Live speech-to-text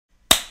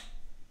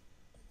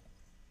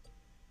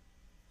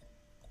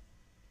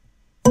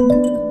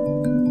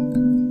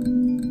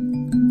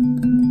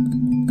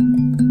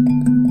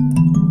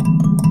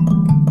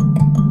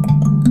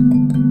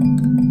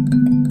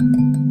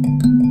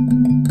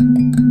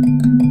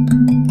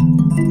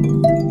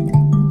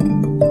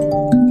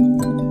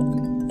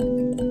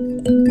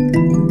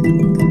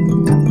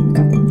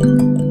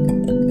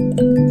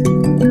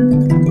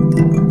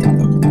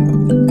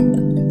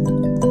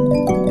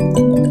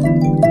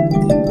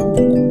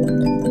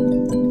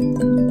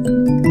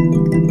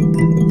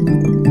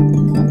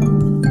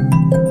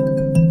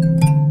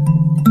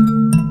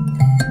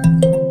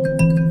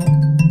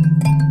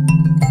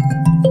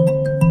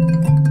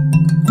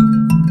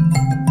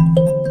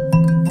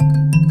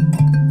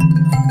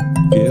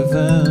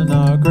given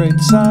our great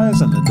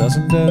size, and a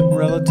dozen dead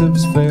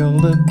relatives,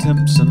 failed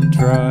attempts and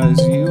tries.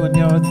 You and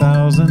your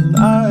 1,000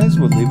 eyes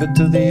will leave it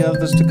to the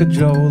others to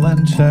cajole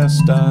and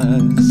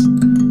chastise.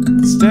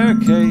 The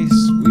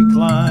staircase we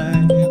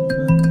climb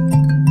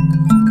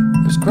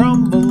is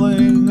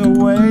crumbling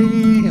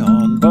away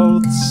on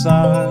both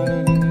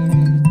sides.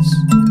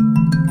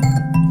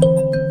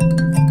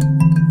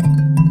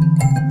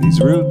 These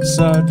roots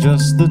are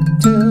just the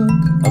tip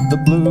of the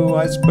blue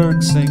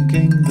iceberg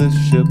sinking the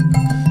ship.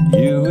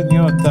 You and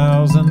your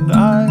 1,000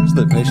 eyes,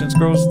 their patience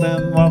grows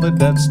thin while their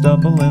debts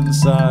double in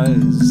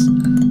size.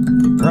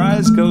 The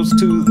prize goes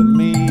to the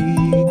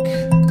meek,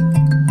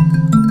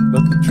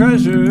 but the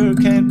treasure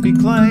can't be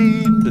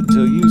claimed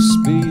until you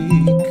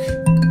speak.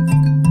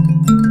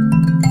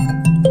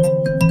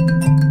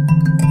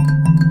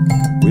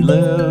 We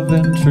live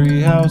in tree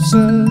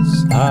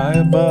houses high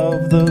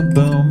above the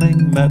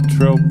booming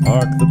metro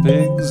park. The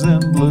pigs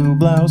in blue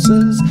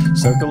blouses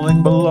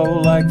circling below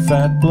like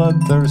fat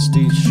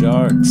bloodthirsty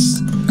sharks.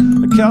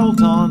 A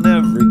Celt on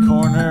every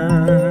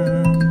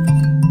corner.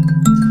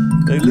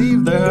 They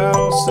leave their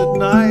house at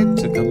night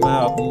to come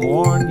out and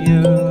warn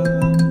you.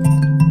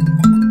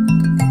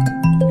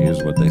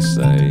 Here's what they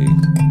say: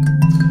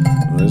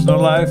 there's no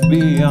life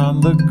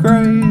beyond the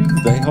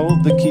grave. They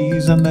hold the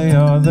keys and they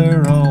are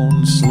their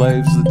own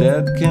slaves. The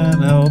dead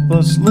can help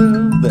us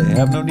live. They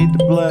have no need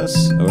to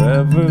bless or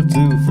ever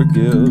to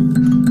forgive.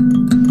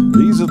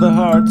 These are the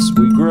hearts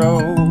we grow,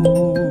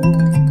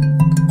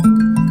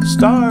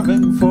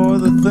 starving for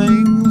the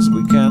things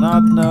we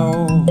cannot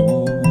know.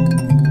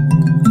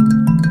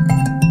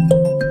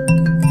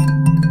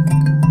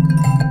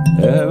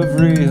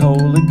 Every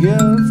holy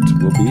gift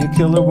will be a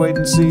killer wait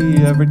and see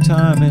every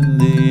time in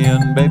the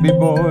end. Baby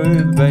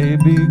boy,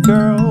 baby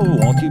girl,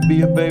 won't you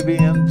be a baby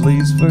and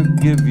please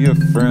forgive your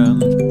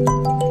friend?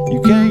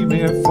 You came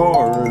here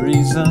for a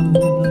reason.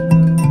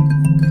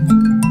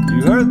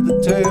 You heard the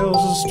tales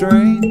of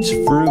strange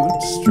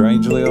fruit,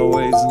 strangely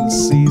always in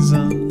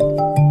season.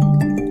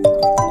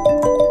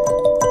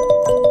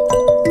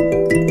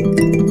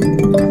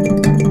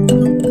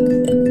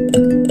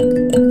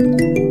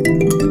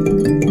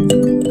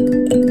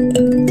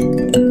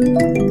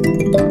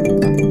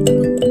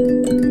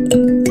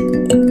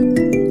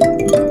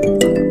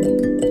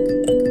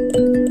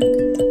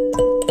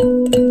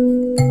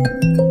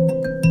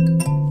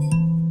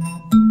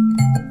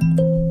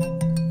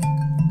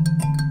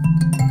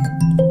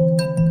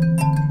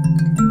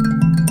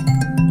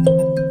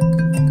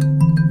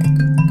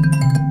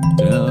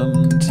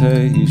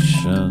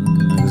 Temptation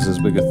is as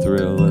big a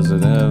thrill as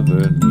it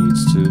ever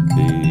needs to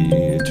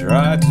be.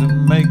 Try to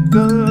make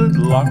good,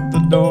 lock the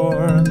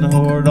door and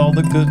hoard all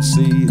the good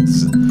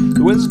seeds.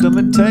 The wisdom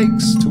it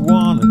takes to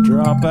want to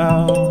drop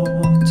out.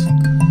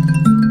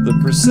 The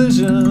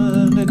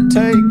precision it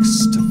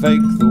takes to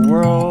fake the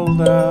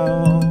world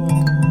out.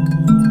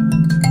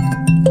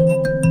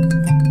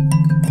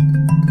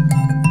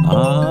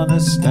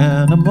 Honest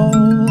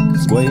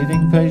animals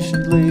waiting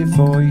patiently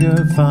for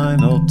your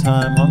final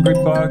time. Hungry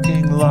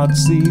parking lot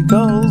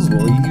seagulls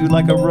will eat you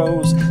like a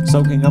rose,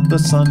 soaking up the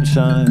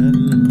sunshine.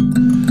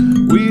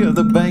 We are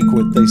the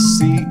banquet they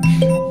seek,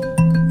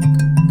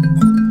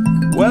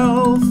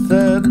 well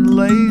fed and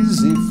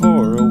lazy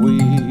for a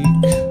week.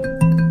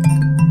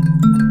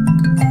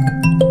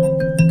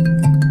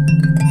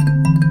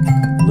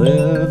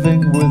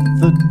 Living with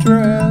the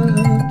dread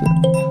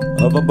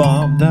of a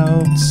bombed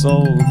out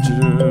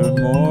soldier.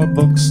 More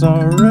books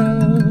are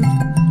read,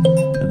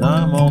 and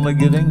I'm only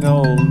getting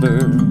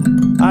older.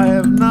 I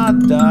have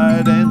not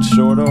died in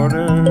short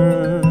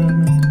order.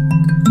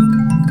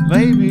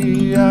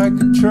 Maybe I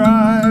could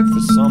try for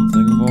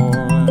something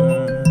more.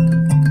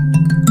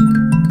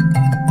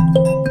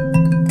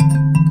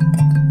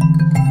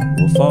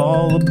 We'll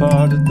fall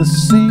apart at the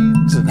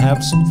seams and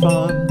have some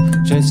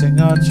fun, chasing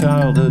our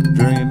childhood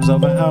dreams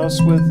of a house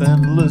with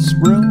endless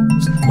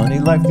rooms, money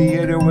like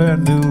theater where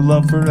new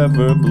love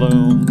forever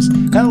blooms.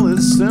 Hell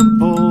is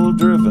simple,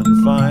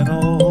 driven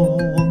final.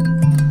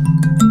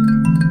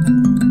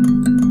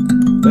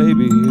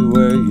 Baby,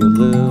 where you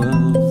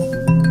live.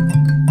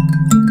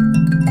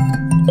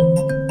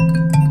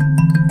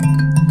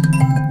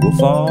 We'll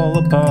fall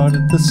apart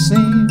at the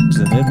seams,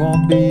 and it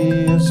won't be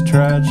as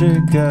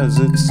tragic as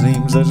it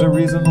seems. There's a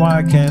reason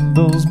why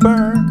candles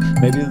burn.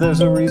 Maybe there's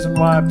a reason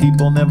why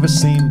people never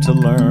seem to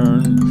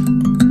learn.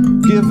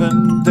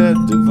 Given dead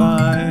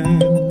divine,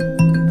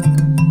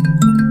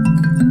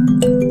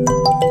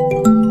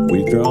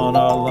 we've drawn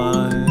our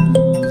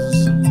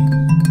lines,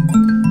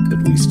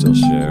 but we still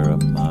share a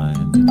mind.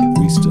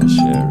 We still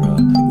share a,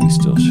 we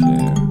still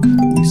share,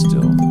 we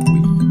still,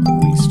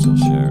 we still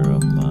share a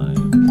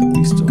mind.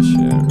 We still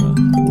share a,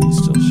 we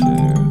still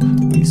share,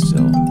 we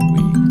still,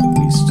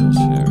 we still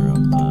share a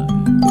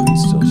mind. We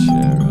still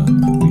share a,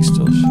 we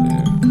still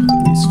share,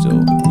 we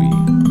still, we.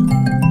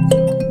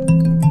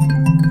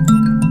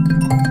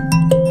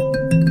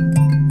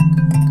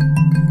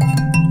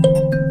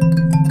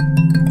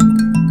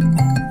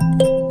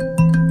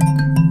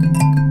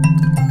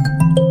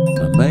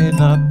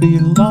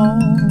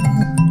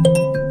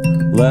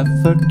 left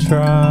for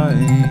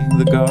trying.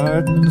 The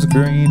garden's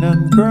green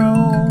and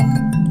grown,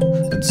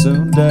 and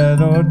soon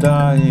dead or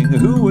dying.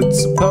 Who would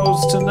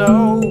suppose to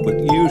know what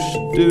you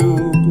should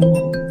do?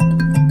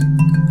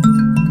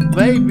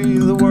 Maybe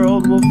the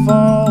world will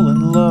fall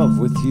in love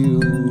with you.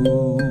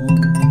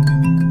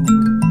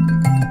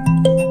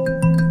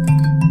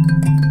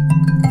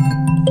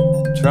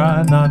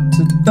 Try not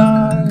to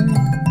die,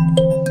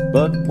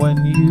 but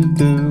when you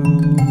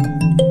do,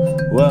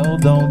 well,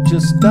 don't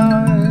just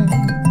die.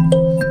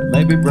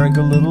 Maybe break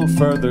a little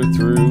further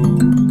through.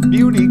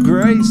 Beauty,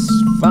 grace,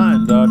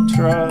 find our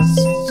trust.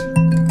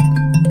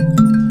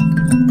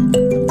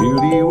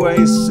 Beauty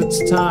wastes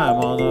its time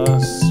on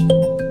us,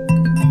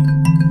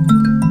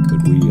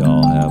 but we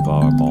all have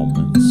our moments.